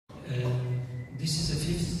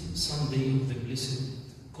Sunday of the Blessed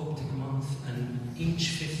Coptic month, and each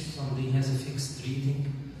fifth Sunday has a fixed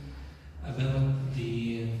reading about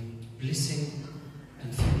the blessing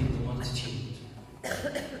and feeding the multitude.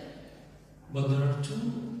 But there are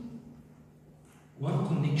one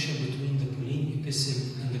connection between the Pauline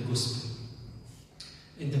epistle and the Gospel.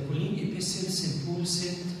 In the Pauline epistle, St. Paul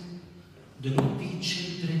said, "Do not be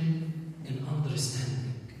children in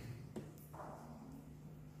understanding,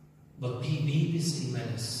 but be babies in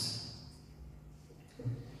malice."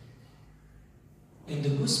 In the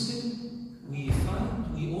Gospel, we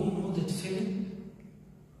all know that Philip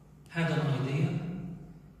had an idea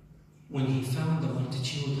when he found the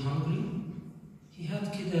multitude hungry. He had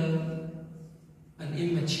an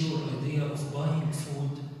immature idea of buying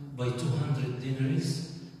food by 200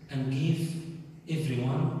 denaries and give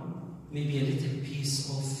everyone maybe a little piece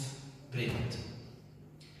of bread.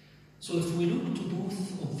 So if we look to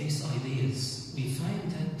both of these ideas, we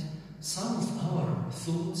find that some of our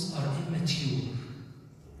thoughts are immature.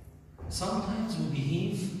 Sometimes we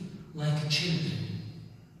behave like children.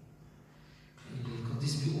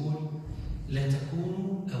 القديس بيقول لا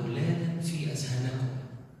تكونوا أولادا في أذهانكم.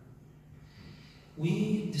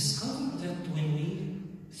 We discover that when we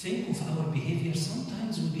think of our behavior,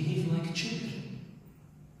 sometimes we behave like children.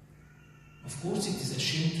 Of course, it is a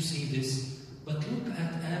shame to say this, but look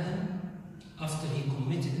at Adam. After he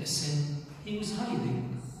committed a sin, he was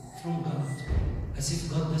hiding from God, as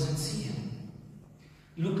if God doesn't see him.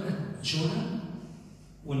 Look at Jonah.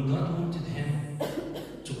 When God wanted him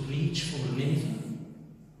to preach for Nineveh,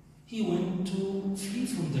 he went to flee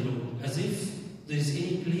from the Lord, as if there is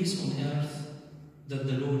any place on earth that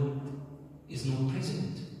the Lord is not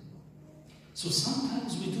present. So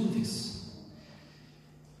sometimes we do this.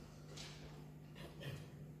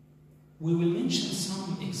 We will mention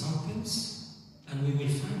some examples, and we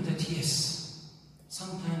will find that yes,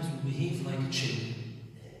 sometimes we behave like children.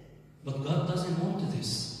 But God doesn't want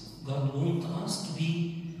this. God wants us to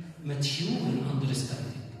be mature in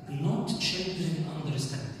understanding, not children in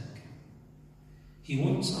understanding. He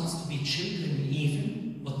wants us to be children in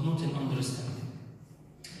evil, but not in understanding.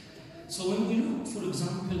 So when we look, for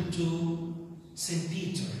example, to St.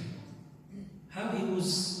 Peter, how he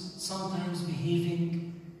was sometimes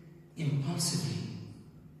behaving impulsively.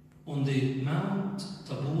 On the Mount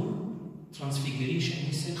Tabor, Transfiguration,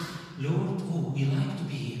 he said, "Lord, we like to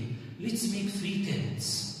be here. Let's make 3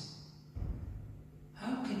 tents."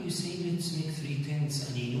 How can you say let's make 3 tents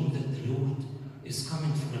and you know that the Lord is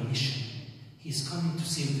coming for a mission? He's coming to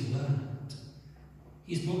save the world.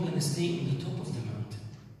 He's not going to stay on the top of the mountain.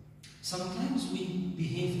 Sometimes we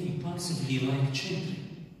behave impulsively like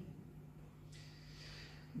children.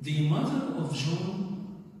 The mother of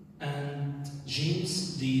John and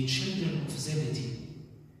James, the children of Zebedee,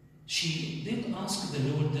 she did ask the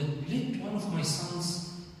Lord that, "Let one of my sons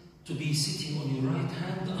to be sitting on your right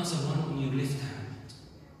hand, the other one on your left hand."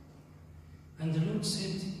 And the Lord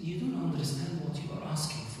said, "You don't understand what you are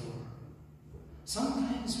asking for."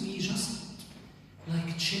 Sometimes we just,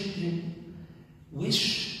 like children,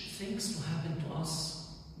 wish things to happen to us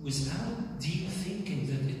without deep thinking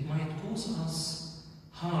that it might cause us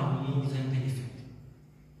harm more than benefit.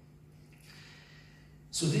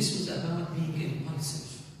 So this was about being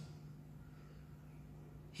impulsive.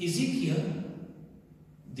 Hezekiah,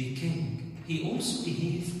 the king, he also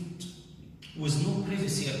behaved with no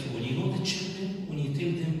privacy at all. You know the children, when you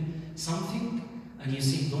tell them something and you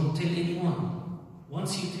say, "Don't tell anyone."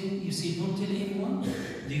 Once you say, "Don't tell anyone,"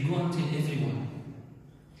 they go and tell everyone.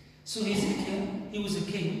 So Hezekiah, he was a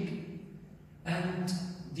king, and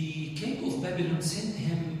the king of Babylon sent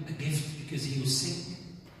him a gift because he was sick,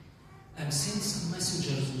 and sent some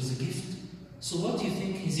messengers with a gift. So what do you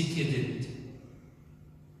think Hezekiah did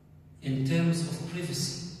in terms of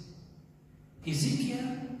privacy?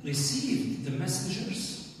 Hezekiah received the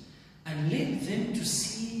messengers and led them to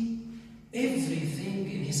see everything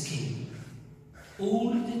in his kingdom.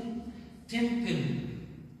 All the temple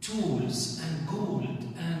tools and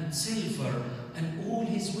gold and silver and all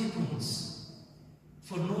his weapons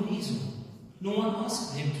for no reason. No one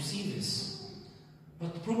asked him to see this.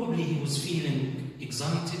 But probably he was feeling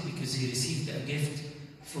excited because he received a gift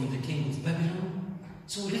from the king of Babylon.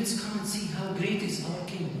 So let's come and see how great is our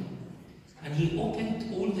kingdom. And he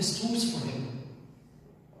opened all the stores for him.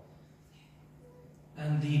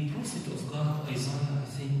 And the prophet of God, Isaiah, I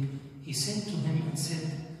think, he sent to him and said,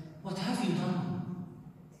 "What have you done?"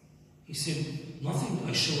 He said, "Nothing.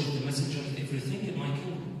 I showed the messenger everything in my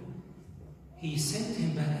kingdom." He sent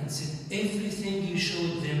him back and said, "Everything you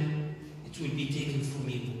showed them, it will be taken from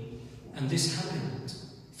you." And this happened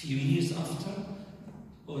a few years after,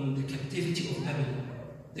 on the captivity of Babylon.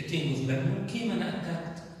 the king of Babylon, came and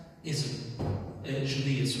attacked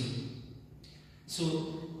Judea. So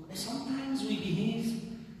sometimes we behave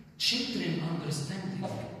children understanding.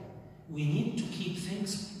 We need to keep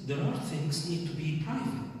things, there are things need to be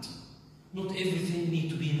private. Not everything need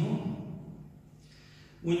to be known.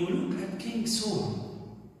 When we look at King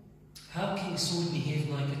Saul, how King Saul behaved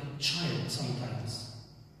like a child sometimes.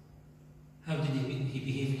 How did he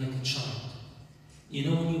behave like a child? You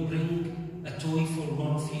know, when you bring a toy for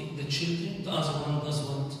one of the children, the other one does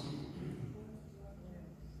what?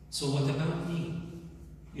 So what about me?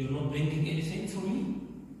 You're not bringing anything for me?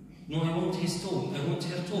 No, I want his toy. I want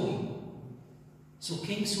her toy. So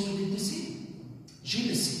King Saul did the same.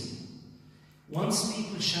 Jealousy. Once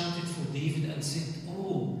people shouted for David and said,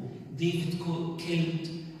 oh, David killed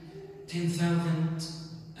 10,000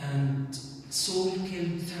 and Saul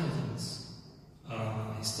killed thousands.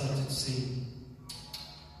 He started to say,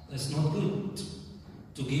 that's not good.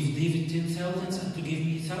 To give David 10,000 and to give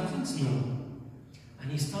me thousands? No.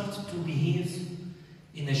 And he started to behave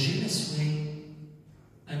in a jealous way,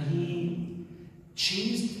 and he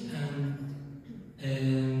chased and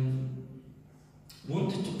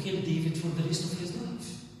wanted to kill David for the rest of his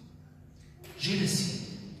life.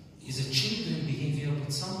 Jealousy is a children behavior,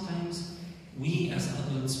 but sometimes we as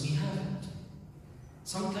adults, we have it.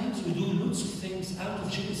 Sometimes we do lots of things out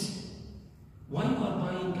of jealousy. Why you are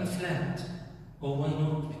buying a flat? Or why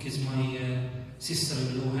not? Because my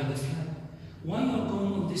sister-in-law had a flat. Why you are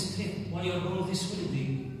going on this trip? Why you are going on this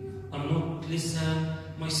holiday? I'm not less than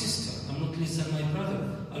my sister. I'm not less than my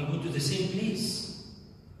brother. I'll go to the same place.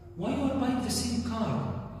 Why you are buying the same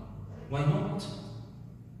car? Why not?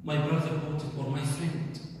 My brother bought it, or my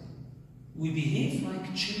friend. We behave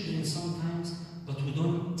like children sometimes, but we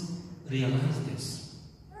don't realize this.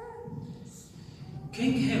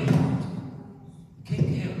 King Herod.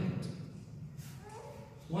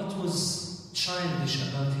 What was childish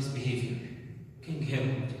about his behavior? King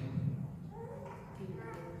Herod.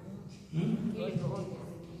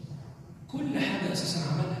 كل حاجة أساساً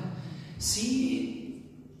عملها. See,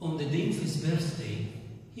 on the day of his birthday,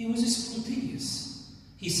 he was spontaneous.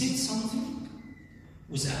 He said something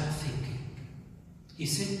without thinking. He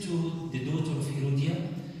said to the daughter of Herodias,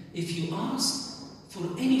 if you ask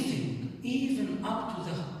for anything, even up to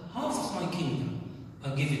the half of my kingdom,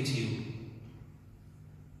 I'll give it to you.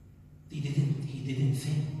 He didn't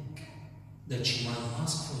think that she might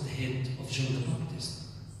ask for the head of John the Baptist,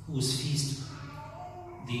 whose feast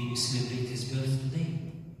they celebrate his birth today.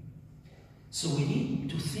 So we need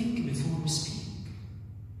to think before we speak.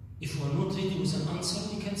 If we are not ready with an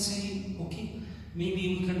answer, we can say, okay,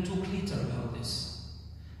 maybe we can talk later about this.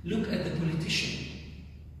 Look at the politician.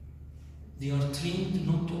 They are trained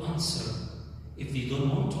not to answer if they don't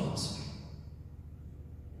want to answer.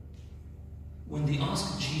 When they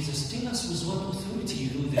asked Jesus, tell us with what authority you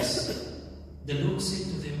do this, the Lord said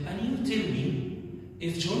to them, and you tell me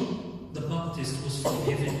if John the Baptist was from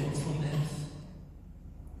heaven or from earth.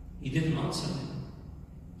 He didn't answer them.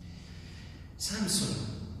 Samson,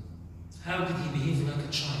 how did he behave like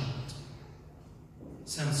a child?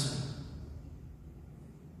 Samson.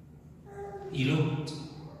 He looked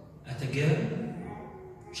at a girl,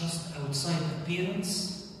 just outside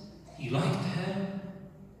appearance. He liked her.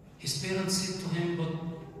 His parents said to him, but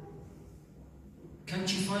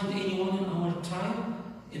can't you find anyone in our tribe,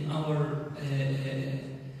 in our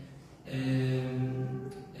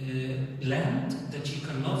land, that you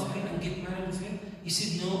can love her and get married with her? He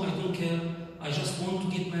said, no, I don't care. I just want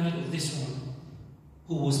to get married with this one,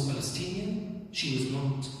 who was Palestinian. She was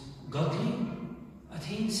not godly, and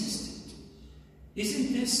he insisted.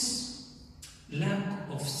 Isn't this lack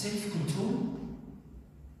of self-control?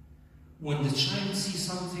 When the child sees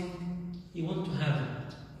something, he wants to have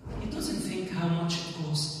it. He doesn't think how much it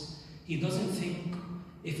costs. He doesn't think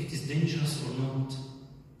if it is dangerous or not.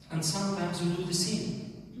 And sometimes we do the same.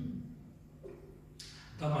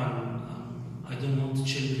 I don't want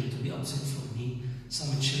children to be upset for me.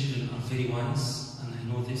 Some children are very wise, and I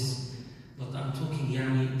know this. But I'm talking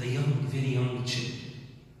the young, very young children.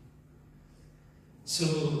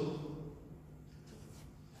 So,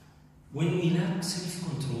 when we lack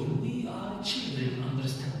self-control, we are children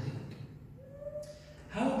understanding.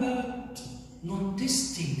 How about not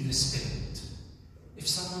testing the Spirit? If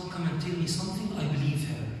someone come and tell me something, I believe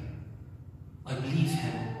her. I believe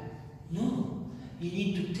him. No, you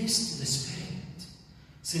need to test the Spirit.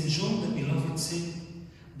 St. John the Beloved said,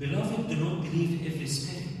 Beloved, do not believe every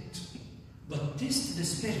spirit, but test the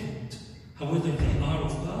Spirit, whether they are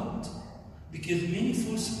of God, because many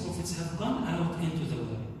false prophets have gone out into the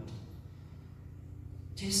world.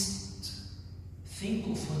 Just think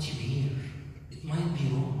of what you hear. It it might be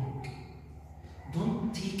wrong.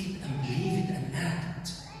 Don't take it and believe it and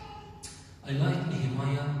act. I like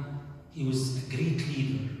Nehemiah. He was a great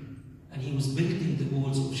leader, and he was building the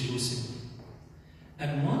walls of Jerusalem.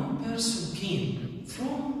 And one person came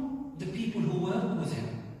from the people who worked with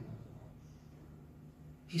him.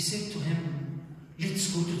 He said to him,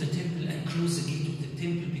 let's go to the temple and close the gate of the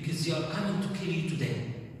temple because they are coming to kill you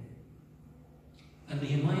today. And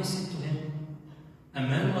Nehemiah said to him, a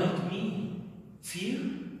man like me, fear?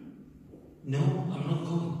 No, I'm not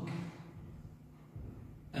going.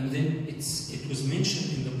 And then it was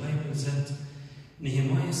mentioned in the Bible that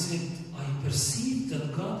Nehemiah said, I perceived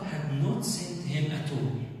that God had not sent him at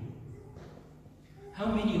all. How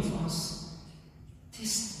many of us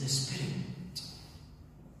test the Spirit?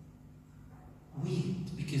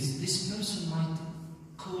 Wait, because this person might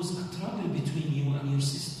cause a trouble between you and your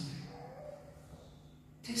sister.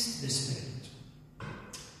 Test the Spirit.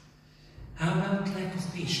 How about lack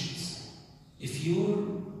of patience? If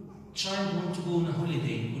your child wants to go on a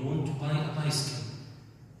holiday or want to buy a bicycle,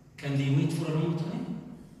 can they wait for a long time?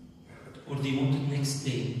 Or they want it next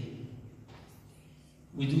day?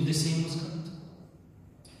 We do the same with God.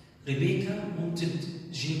 Rebecca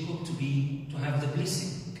wanted Jacob to have the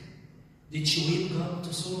blessing. Did she wait God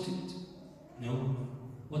to sort it? No.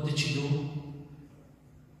 What did she do?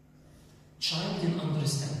 Child in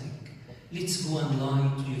understanding. Let's go and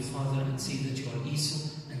lie to your father and say that you are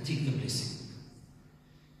Esau and take the blessing.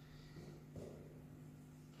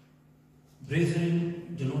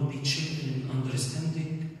 Brethren, do not be children in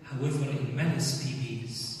understanding, however in malice be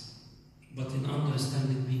peace, but in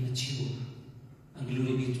understanding be mature, and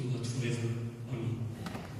glory be to God forever.